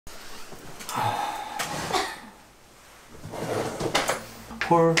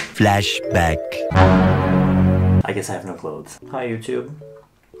Poor flashback. I guess I have no clothes. Hi YouTube.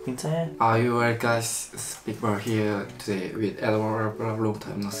 인사해. You are guys speaker here today with Edward. Long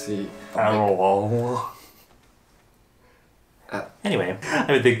time no see. Anyway, I have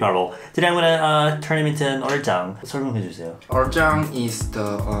a big marble. Today I'm gonna turn him into an ulzzang. 설명해주세요. Ulzzang is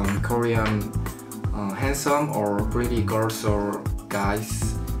the Korean handsome or pretty girls or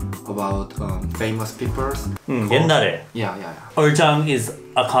guys about famous people. 옛날에. Yeah. ulzzang is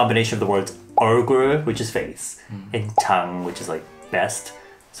a combination of the words 얼굴, which is face, and 장, which is like best.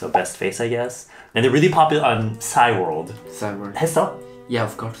 So best face, I guess. And they're really popular on Cyworld. Cyworld. 했어? Yeah,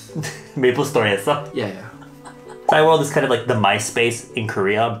 of course. Maple Story 했어? Yeah. Cyworld is kind of like the MySpace in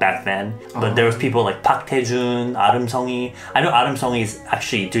Korea back then. But there was people like Park Tae-jun, Song-hee. I know Song-hee is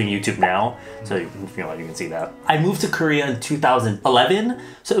actually doing YouTube now, so you can see that. I moved to Korea in 2011,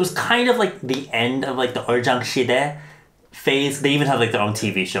 so it was kind of like the end of like the ulzzang 시대 phase. They even have like their own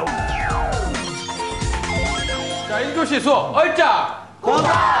TV show. 자, 1교시 수업 얼짱!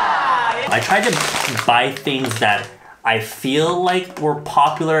 I tried to buy things that I feel like were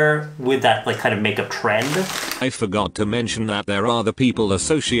popular with that like kind of makeup trend. I forgot to mention that there are the people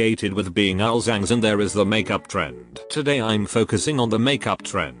associated with being ulzzangs and there is the makeup trend. Today I'm focusing on the makeup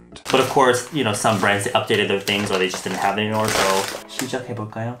trend. But of course, you know, some brands they updated their things or they just didn't have it anymore, so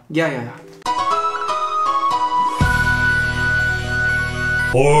시작해볼까요? Yeah.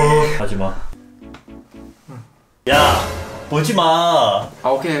 하지마. 야, 보지마.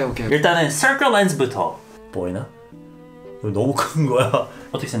 Okay. 일단은 circle lens부터. 보이나? 이거 너무 큰 거야.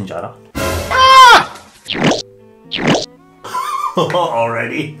 어떻게 쓰는지 알아?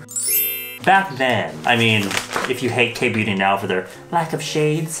 Already? Back then, I mean, if you hate K-beauty now for their lack of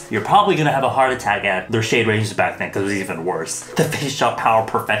shades, you're probably gonna have a heart attack at their shade ranges back then because it was even worse. The Face Shop Power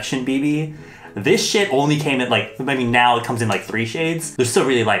Perfection BB. This shit only came in like, I mean now it comes in like 3 shades. They're still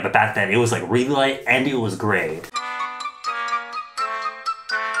really light, but back then it was like really light and it was gray.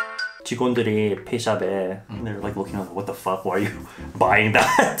 직원들이 페이샵에 they're like looking at what the fuck, why are you buying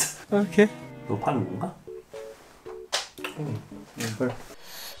that? Okay. 이거 파는 건가? 이걸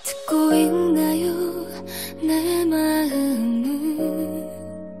듣고 있나요 내 마음을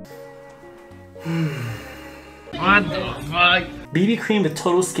What the fuck? BB cream with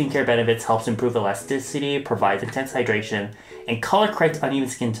total skincare benefits helps improve elasticity, provides intense hydration, and color correct uneven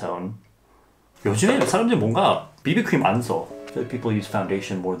skin tone. 요즘에 사람들이 뭔가 BB cream 안 써. I feel like people use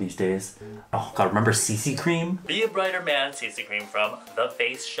foundation more these days. Oh god, remember CC cream? Be a brighter man CC cream from The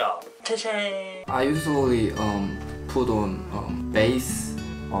Face Shop. Ta-chang! I usually put on base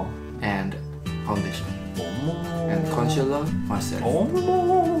and foundation and concealer myself.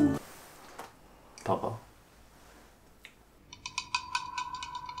 봐봐.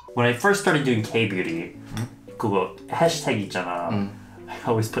 When I first started doing K-beauty, 그거 해시태그 있잖아. I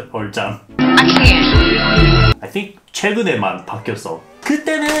always put ulzzang. I think 최근에만 바뀌었어.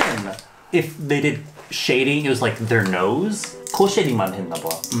 그때는 if they did shading, it was like their nose. 코 쉐딩만 했나 봐.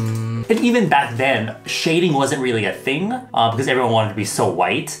 And even back then, shading wasn't really a thing because everyone wanted to be so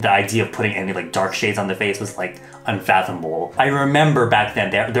white. The idea of putting any like dark shades on the face was like unfathomable. I remember back then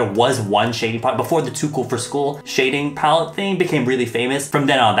there was one shading palette before the Too Cool for School shading palette thing became really famous. From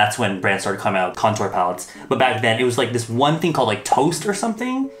then on, that's when brands started coming out with contour palettes. But back then, it was like this one thing called like Toast or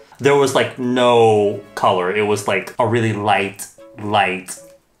something. There was like no color. It was like a really light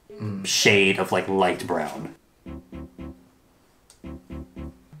shade of like light brown.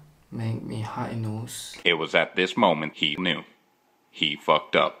 Make me high nose. It was at this moment he knew. He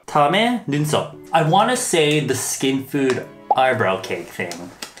fucked up. 다음에 눈썹. I want to say the Skin Food eyebrow cake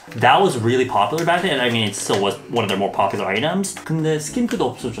thing. That was really popular back then. I mean, it still was one of their more popular items. 근데 스킨푸드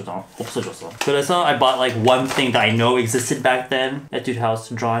없어졌어. 그래서 I bought like one thing that I know existed back then. Etude House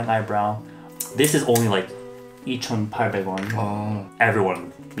drawing eyebrow. This is only like 2,800원. Oh.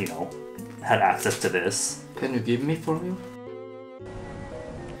 Everyone, you know, had access to this. Can you give me for you?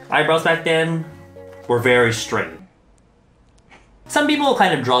 Eyebrows back then were very straight. Some people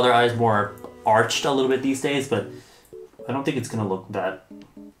kind of draw their eyes more arched a little bit these days, but I don't think it's gonna look that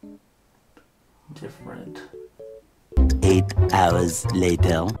different. 8 hours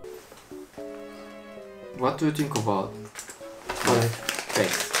later. What do you think about my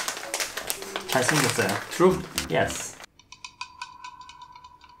face? 잘생겼어요. True. Yes.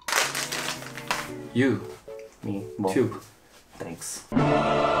 You. Me. 뭐. Too. Thanks.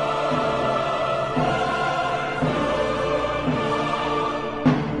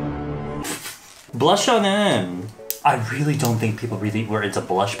 Blush-on은 I really don't think people really were into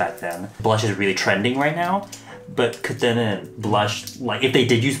blush back then. Blush is really trending right now. But 그때는 blush, like if they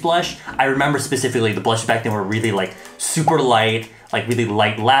did use blush, I remember specifically the blushes back then were really like super light, like really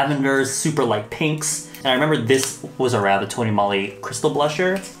light lavenders, super light pinks. And I remember this was around the Tony Moly crystal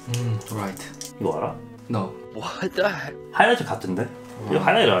blusher. Right. 이거 알아? No. What the heck? 하이라이터 같은데? 이거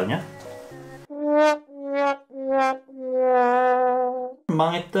하이라이터 아니야?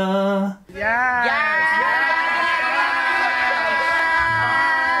 망했다.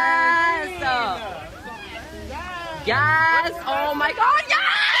 Yes! Oh my god, yes!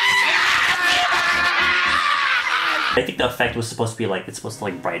 I think the effect was supposed to be like, it's supposed to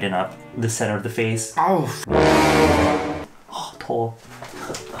like brighten up the center of the face. Oh. 더워.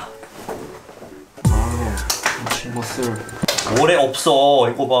 멋을. 오래 없어,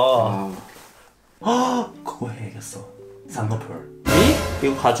 이거 봐. Wow. 그거 해야겠어. 쌍꺼풀.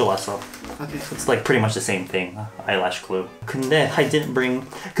 이거 가져왔어. Okay. It's like pretty much the same thing, eyelash glue. 근데 I didn't bring,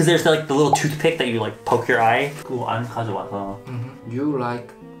 because there's like the little toothpick that you like poke your eye. 그거 안 가져와서. You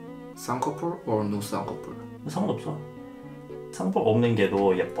like 쌍꺼풀 or no 쌍꺼풀? 상관없어. 쌍꺼풀 없는 게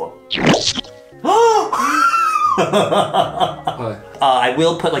더 예뻐. I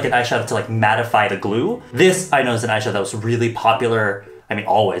will put like an eyeshadow to like mattify the glue. This I know is an eyeshadow that was really popular. I mean,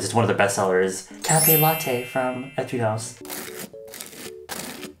 always. It's one of their best sellers. Cafe Latte from Etude House.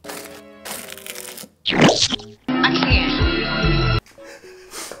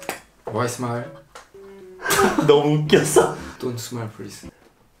 Why smile? 너무 웃겼어. Don't smile, please.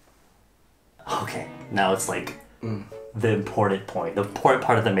 Okay, now it's like the important point, the important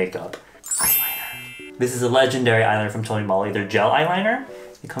part of the makeup. Eyeliner. This is a legendary eyeliner from Tony Moly. Their gel eyeliner.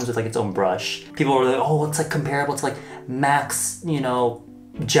 It comes with like its own brush. People were like, oh, it's like comparable to like MAC's, you know,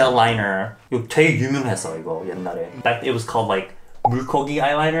 gel liner. 이거 되게 유명했어 이거 옛날에. In fact, it was called like 물고기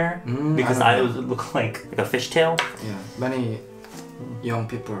eyeliner because it looked like a fishtail. Yeah, many young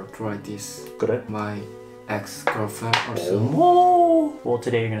people try this. 그래? My ex-girlfriend also. Oh. Well,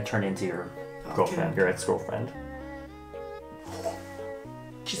 today you're gonna turn into your girlfriend, your ex-girlfriend.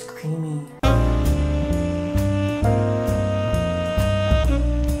 She's creamy.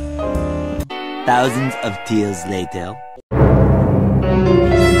 Thousands of tears later.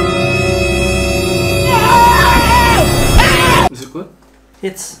 Is it good?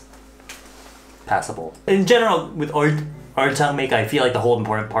 It's passable. In general, with ulzzang makeup, I feel like the whole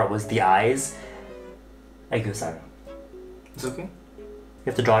important part was the eyes. 애교살. It's okay? You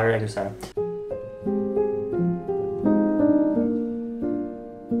have to draw your 애교살.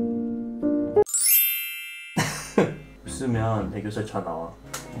 웃으면 애교살 잘 나와.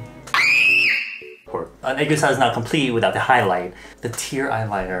 An 애교살 is not complete without the highlight. The tear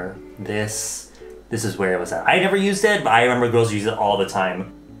eyeliner. This is where it was at. I never used it, but I remember girls use it all the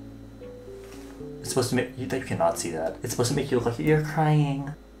time. It's supposed to make you cannot see that. It's supposed to make you look like you're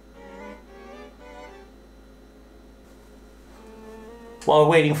crying. While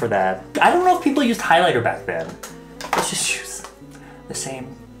we're waiting for that, I don't know if people used highlighter back then. Let's just use the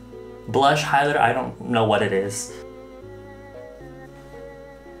same blush highlighter. I don't know what it is.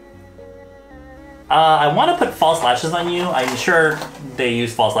 I want to put false lashes on you. I'm sure they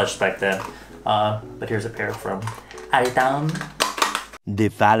used false lashes back then. But here's a pair from Avila. The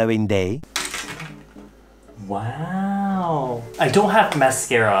following day. Wow. I don't have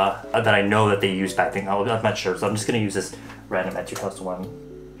mascara that I know that they used back then. I'm not sure, so I'm just going to use this random Etude House one.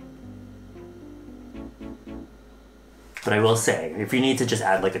 But I will say, if you need to just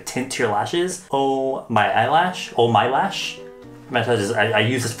add like a tint to your lashes, Oh My Lash. I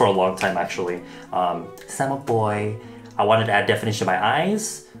use this for a long time actually. Summer Boy. I wanted to add definition to my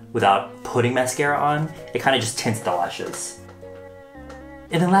eyes without putting mascara on. It kind of just tints the lashes.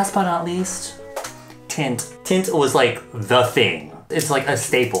 And then last but not least, tint. Tint was like the thing. It's like a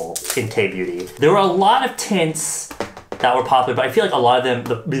staple in K-beauty. There were a lot of tints that were popular, but I feel like a lot of them,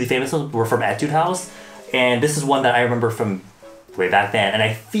 the really famous ones, were from Etude House. And this is one that I remember from way back then. And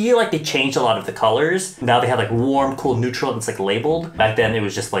I feel like they changed a lot of the colors. Now they have like warm, cool, neutral, and it's like labeled. Back then it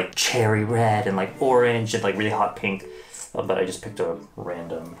was just like cherry red and like orange and like really hot pink. But I just picked a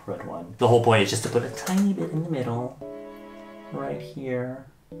random red one. The whole point is just to put a tiny bit in the middle. Right here.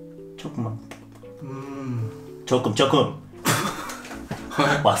 조금만. 조금.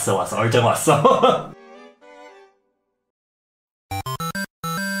 왔어. 얼짱 왔어.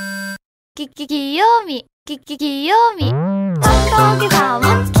 귀요미 깜빡이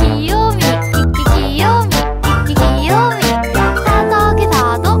사면 귀요미 귀요미 사덕이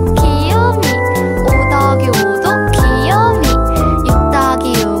사도 귀요미 5더기 5도 귀요미 6더기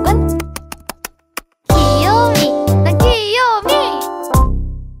 6은 귀요미 난 귀요미.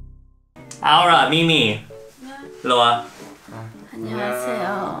 아우라 미미 일로 와.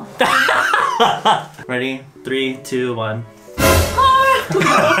 안녕하세요. Ready? 3, 2, 1.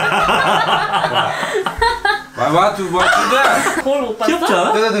 맞아. 거울 못 봤어? 귀엽지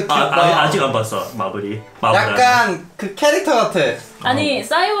않아? 그래도 귀엽다. 아직 안 봤어. 마블이. 약간 그 캐릭터 같아. 아니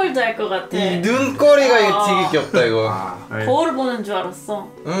싸이월드 할 것 같아. 이 눈꼬리가 이거 되게 귀엽다 이거. 거울 보는 줄 알았어.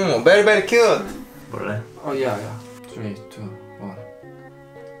 very very cute. 몰래. yeah. 3, 2, 1.